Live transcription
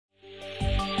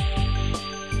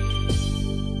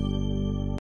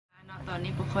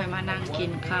ก็ค่อยมานั่งกิ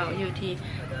นข้าวอยู่ที่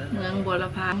เมืองบัวล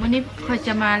ำพามื้อนี้ค่อยจ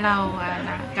ะมาเล่า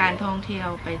การท่องเที่ยว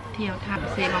ไปเที่ยวถ้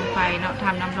ำเซลองไฟเนาะถ้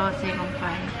ำน้ำร้อนเซลองไฟ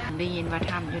ได้ยินว่า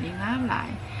ถ้ำอยู่นี่งามหลาย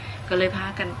ก็เลยพา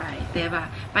กันไปแต่ว่า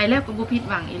ไปแล้วก็บ่ผิด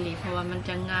หวังอีหลีเพราะว่ามันจ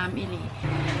ะงามอีหลี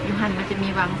อยู่หั่นมันจะมี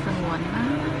วังสงวนนะ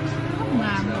ง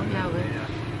ามบ่ยาวเอ้ย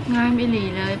งามอีหลี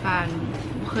เลยปาน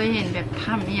เคยเห็นแบบ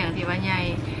ถ้ำอีหยังที่ว่าใหญ่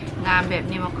งามแบบ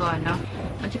นี้มาก่อนเนาะ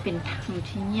มันจะเป็นถ้ำ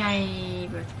ที่ใหญ่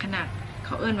แบบขนาดเข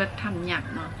าเอิ้นว่าถ้ำยัก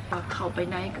ษ์เนาะเข้าไป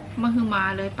ไหนมาคือมา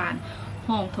เลยปาน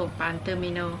ห้องโถงปานเทอร์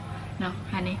มินอลเนาะ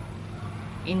อันนี้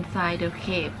inside the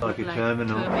cave like a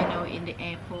terminal in the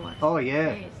airport oh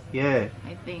yeah yeah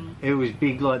I think it was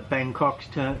big like Bangkok's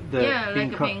the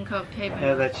like a Bangkok terminal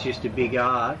yeah that's just a big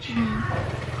arch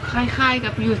คล้ายๆกั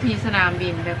บอยู่ที่สนามบิ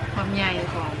นแบบความใหญ่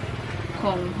ข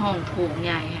องห้องโถงใ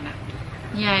หญ่นะ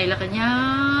ใหญ่แล้วก็ยา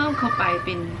วเข้าไปเ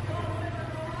ป็น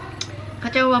เข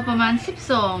าจะว่าประมาณ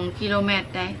12กิโลเมตร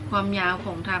ได้ความยาวข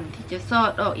องถ้ำที่จะซอ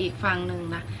ดออกอีกฝั่งหนึ่ง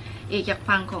นะอีกจาก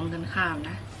ฝั่งของกันข้าม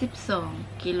นะ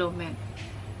12กิโลเมตร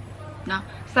เนาะ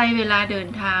ใช้เวลาเดิน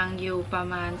ทางอยู่ประ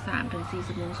มาณ 3-4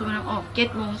 ชั่วโมงส่วนน้ำออก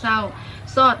 7 โมงเช้า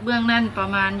ซอดเบื้องนั้นประ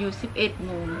มาณอยู่ 11 โ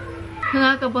มงเรือ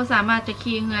ก็บ่สามารถจะ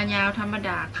ขี่เรือยาวธรรมด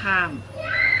าข้าม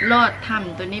ลอดถ้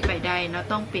ำตัวนี้ไปได้เนาะ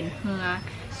ต้องเป็นเรือ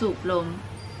สูบลม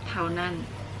เท่านั้น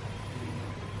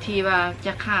ที่ว่าจ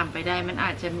ะข้ามไปได้มันอ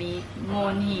าจจะมีโง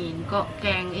นหินเกาะแก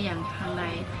งอีหยังข้างใน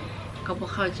ก็บ่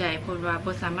เข้าใจเพิ่นว่า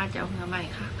บ่สามารถจะเอาเรือใหม่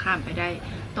ข้ามไปได้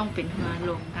ต้องเป็นเรือ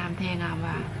ลงตามแท้งาม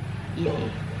ว่าอีหลี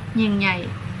ยิ่งใหญ่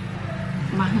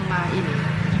มาหึงมาอีหลี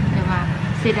แต่ว่า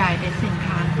เสียดายแต่เส้นท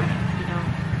างไปพี่น้อง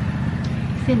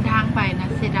เส้นทางไปนะ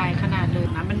เสียดายขนาดเลย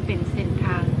นะมันเป็นเส้นท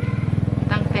าง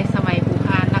ตั้งแต่สมัยภูพ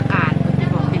านอากาศเพิ่นจะ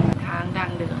บอกเป็นทางดั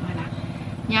งเดิมนะ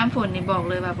ยามฝนนี่บอก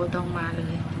เลยว่าบ่ต้องมาเล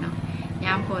ยเนาะย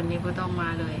ามฝนนี่บ่ต้องมา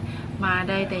เลยมา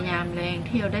ได้แต่ยามแรงเ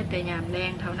ที่ยวได้แต่ยามแร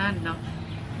งเท่านั้นเนาะ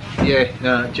Yeah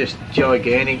no just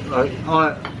gigantic like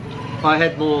I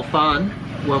had more fun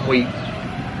when we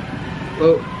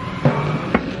well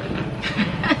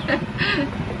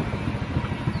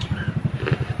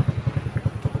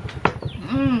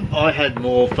I had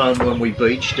more fun when we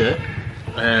beached it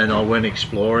and I went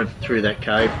exploring through that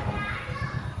cave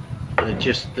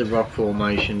just the rock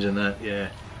formations and that yeah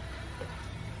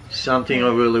something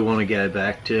I really want to go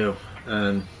back to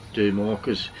and do more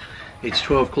because it's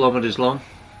 12 kilometers long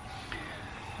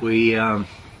we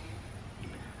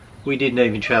didn't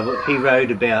even travel he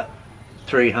rode about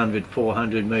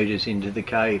 300-400 meters into the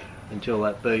cave until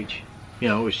that beach you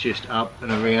know it was just up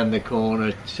and around the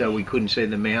corner so we couldn't see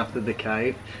the mouth of the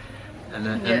cave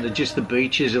and just the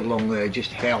beaches along there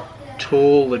just how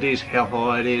tall it is how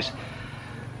high it is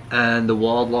and the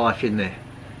wildlife in there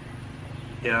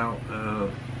you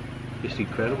know just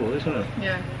incredible isn't it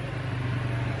yeah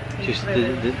just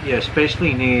yeah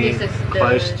especially near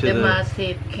close to the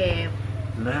massive cave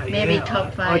maybe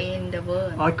top 5 in the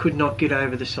world I could not get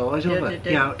over the size of it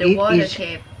you know the water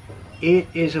cave it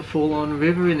is a full-on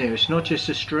river in there it's not just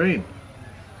a stream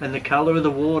and the color of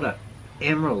the water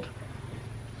emerald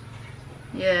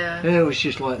yeah it was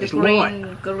just like this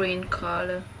green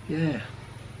color yeah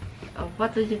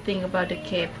what did you think about the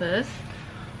cave first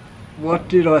what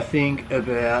did I think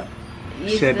about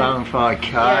XeBanngFai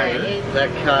cave that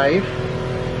cave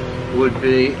would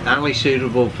be only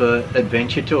suitable for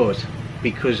adventure tours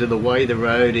because of the way the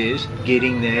road is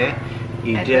getting there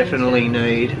you definitely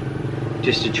need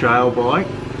just a trail bike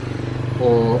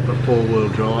or a 4-wheel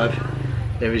drive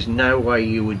there is no way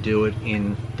you would do it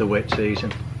in the wet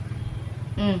season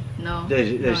no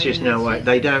there's just no way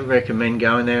they don't recommend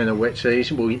going there in the wet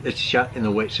season well it's shut in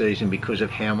the wet season because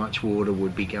of how much water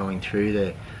would be going through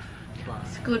there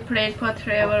it's a good place for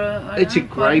travel it's a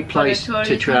great place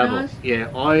to travel yeah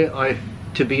I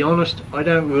to be honest I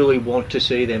don't really want to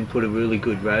see them put a really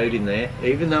good road in there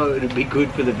even though it would be good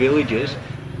for the villagers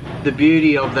the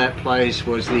beauty of that place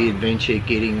was the adventure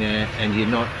getting there and you're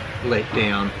not let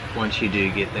down once you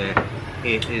do get there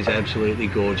it is absolutely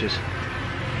gorgeous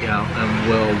you know and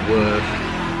well worth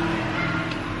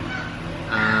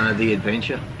the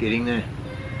adventure getting there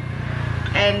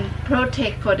and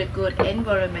protect for the good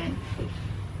environment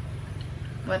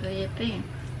what do you think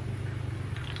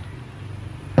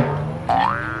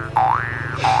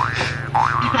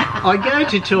I go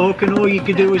to talk and all you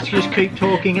can do is just keep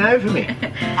talking over me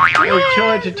I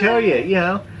tried to tell you you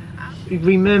know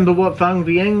remember what Vang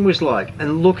Vieng was like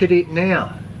and look at it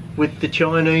now with the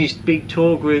Chinese big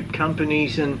tour group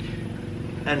companies and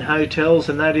hotels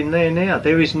and that in there now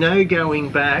there is no going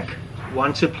back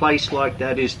once a place like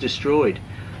that is destroyed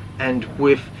and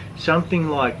with something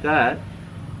like that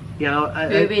You know,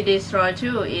 will be destroyed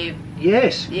too if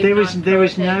yes, if there is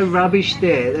not no protected. rubbish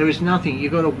there. There is nothing.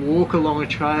 You've got to walk along a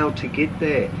trail to get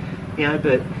there. You know,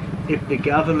 but if the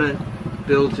government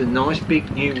builds a nice big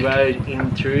new road in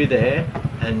through there,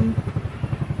 and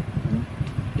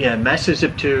masses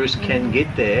of tourists can get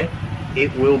there, it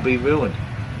will be ruined.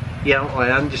 You know,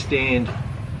 I understand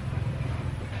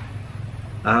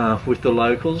with the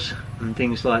locals and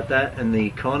things like that, and the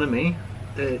economy.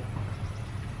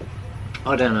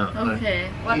 I don't know. Okay,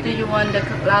 what do you want the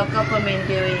Lao government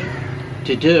doing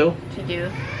To do? to do,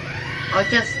 or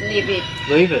just leave it?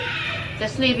 Leave it.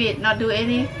 Just leave it, not do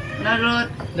any, not road.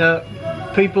 No,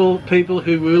 people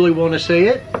who really want to see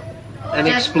it and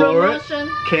Just explore promotion,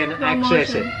 it can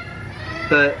access it.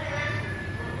 But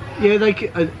yeah,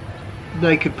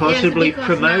 they could possibly Yes, because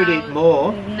promote now, it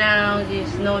more. Now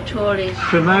there's no tourists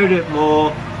Promote it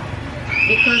more.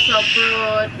 because of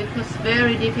road, because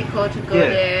very difficult to go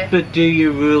there. But do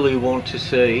you really want to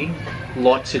see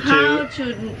lots of How tourists?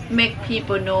 to make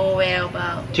people know well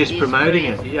about Just this promoting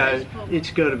place? it. You know,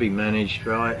 it's got to be managed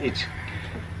right.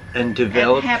 And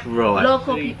developed have right.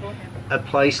 local See, people. a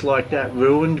place like that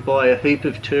ruined by a heap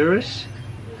of tourists,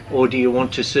 or do you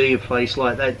want to see a place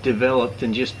like that developed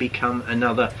and just become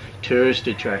another tourist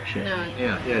attraction? No.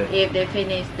 Yeah. If they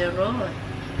finish the road,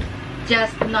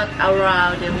 just not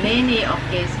around the many of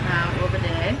guest house over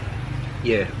there.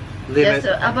 Yeah. Limit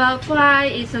Just about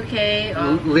 5 is okay.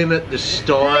 Or limit the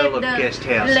style of let guest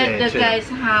house let there the too. guest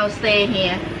house stay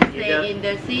here, stay Yeah. in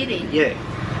the city. Yeah.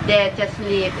 They just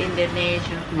live in the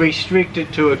nature. Restrict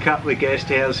it to a couple of guest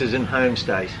houses and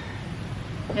homestays.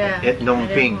 Yeah. At Nong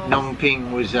Ping. And then Nong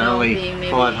Ping was only Ping,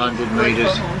 maybe 500 good for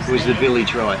metres, was the homestay.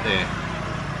 village right there.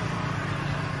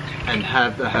 And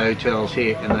have the hotels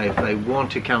here, and if they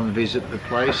want to come visit the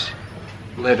place,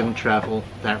 let them travel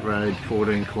that road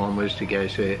 14 kilometres to go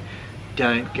see it.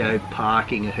 Don't go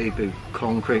parking a heap of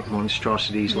concrete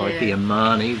monstrosities like the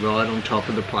Amani right on top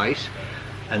of the place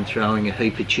and throwing a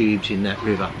heap of tubes in that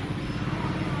river.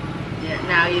 Yeah,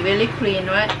 now it's very clean,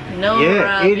 right? No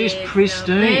Yeah, it is rubbish,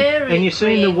 pristine. no, very And you've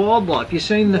seen the clean. wildlife, you've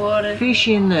seen the Water. fish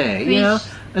in there, you know,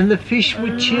 Fish. and the fish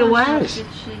would chill as.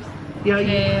 You โอ know, เ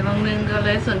คบางนึงก็เล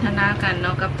ยสนทนากันเน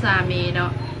าะกับสามีเนา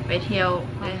ะไปเที่ยว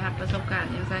ได้รับประสบการณ์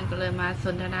อย่างนั้นก็เลยมาส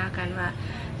นทนากันว่า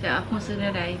จะเอาผู้ซื้อ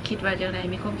ใดคิดว่าจังได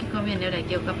มีความคิดความเห็นใด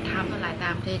เกี่ยวกับธรรมหลายต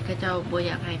ามประเทศเขาเจ้าบ่อ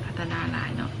ยากให้พัฒนาหลาย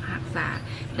เนาะรักษา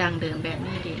ดังเดิมแบบ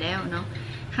นี้ดีแล้วเนาะ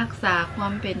รักษาควา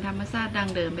มเป็นธรรมชาติดัง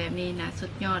เดิมแบบนี้นะสุ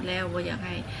ดยอดแล้วบ่อยากใ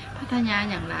ห้พัฒนา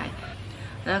อย่างไร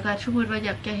แล้วก็สมมุติว่าอย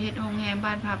ากจะเฮ็ดโรงแรม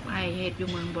บ้านพักให้เฮ็ดอยู่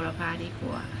เมืองบุรพาดีก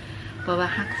ว่าเพราะว่า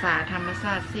รักษาธรรมช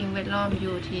าติสิ่งแวดล้อมอ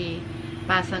ยู่ที่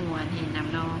ป่าสงวนเห็นน้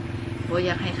ำนองบ่อย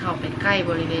ากให้เข้าไปใกล้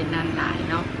บริเวณนั้นหลาย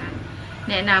เนาะ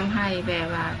แนะนำให้แบบ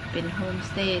ว่าเป็นโฮม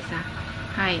สเตย์ซะ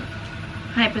ใ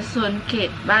ห้ไปส่วนเขต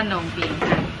บ้านหนองปิง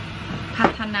กันพั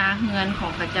ฒนาเฮือนขอ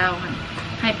งพระเจ้า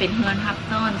ให้เป็นเฮือนรับ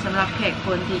ต้อนสำหรับแขกค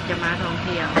นที่จะมาท่องเ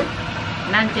ที่ยว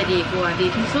นั่นจะดีกว่าดี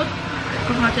ที่สุดเพ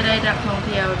ราะเขาจะได้รับท่องเ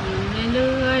ที่ยวเ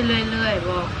รื่อย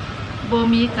ๆบ่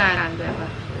มีการแบบว่า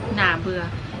น่าเบื่อ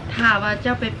ถ้าว่าเ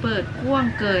จ้าไปเปิดกว้าง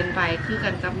เกินไปคือกั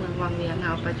นกับเมืองวังเวียงเฮ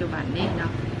าปัจจุบันนี้เนา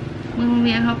ะเมืองวังเ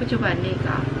วียงเฮาปัจจุบันนี้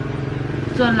ก็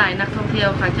ส่วนหลายนักท่องเที่ยว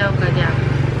ค่ะเจ้าก็อยาก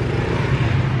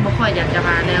บ่ค่อยอยากจะม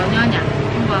าแล้ว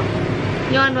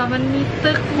ย้อนว่ามันมี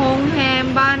ตึกโรงแรม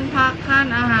บ้านพักร้าน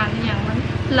อาหารอย่างมัน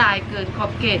หลายเกินขอ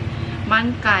บเขตมัน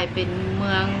กลายเป็นเ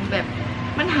มืองแบบ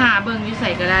มันหาเบิ่งอยู่ใส่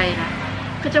ก็ได้นะ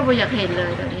ก็จะบ่อยากเห็นเล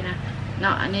ยแบบนี้นะเน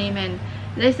าะอันนี้แม่น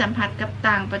ได้สัมผัสกับ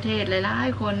ต่างประเทศหลาย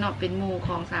ๆคนเนาะเป็นหมู่ข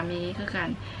องสามีคือกัน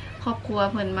ครอบครัว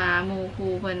เพิ่นมาหมู่ครู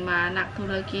เพิ่นมานักธุ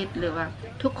รกิจหรือว่า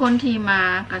ทุกคนที่มา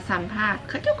ก็สัมภาษณ์เ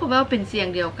ขาเจ้าก็เว้าเป็นเสียง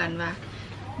เดียวกันว่า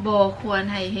บ่ควร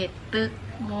ให้เฮ็ดตึก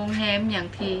โรงแรมอย่าง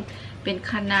ที่เป็น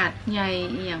ขนาดใหญ่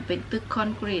อย่างเป็นตึกคอน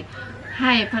กรีตใ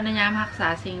ห้พยายามรักษา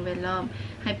สิ่งแวดล้อม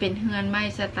ให้เป็นเฮือนไม้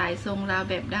สไตล์ทรงลาว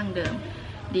แบบดั้งเดิม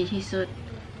ดีที่สุด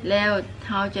แล้วเ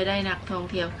ขาจะได้นักท่อง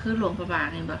เที่ยวคือหลวงพระบาง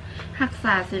เห็นบ่รักษ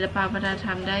าศิลปวัฒนธร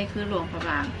รมได้คือหลวงพระบ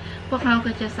างพวกเขา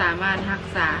ก็จะสามารถรัก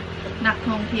ษานัก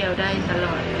ท่องเที่ยวได้ตล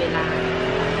อดเวลา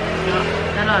เนาะ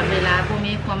ตลอดเวลาบ่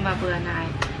มีความเบื่อหน่าย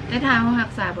แต่ถ้าเขารั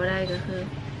กษาบ่ได้ก็คือ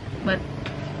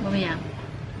บ่มีหยัง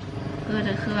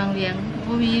คือวังเวียง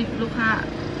บ่มีลูกค้า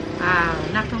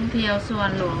นักท่องเที่ยวส่วน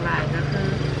หลวงหลายก็คือ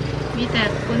มีแต่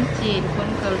คนจีนคน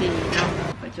เกาหลีเนาะ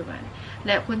ปัจจุบันแ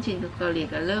ละคนจีนกับเกาหลี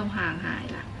ก็เริ่มห่างหาย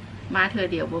ละมาเธอ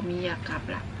เดียวบ่มีอยากกลับ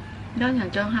ละนอกจาก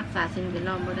จ้องรักษาสิ่งแวด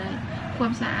ล้อมบ่ได้ควา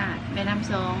มสะอาดแม่น้ำ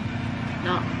ซองเน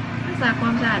าะรักษาควา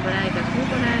มสะอาดบ่ได้ก็คือ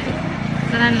บ่ได้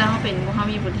ฉะนั้นเราเป็นเขา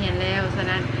มีบทเรียนแล้วฉะ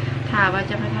นั้นถ้าว่า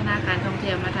จะพัฒนาการท่องเ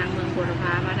ที่ยวมาทางเมืองบุรพ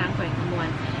ามาทางแขวงขมวน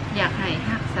อยากให้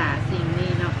รักษาสิ่ง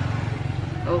นี้เนาะ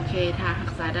โอเคถ้ารั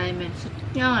กษาได้แม่นสุด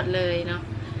ยอดเลยเนาะ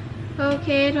โอเค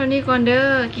เท่านี้ก่อนเด้อ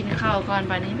กินข้าวก่อน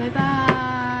บัดนี้บ๊ายบาย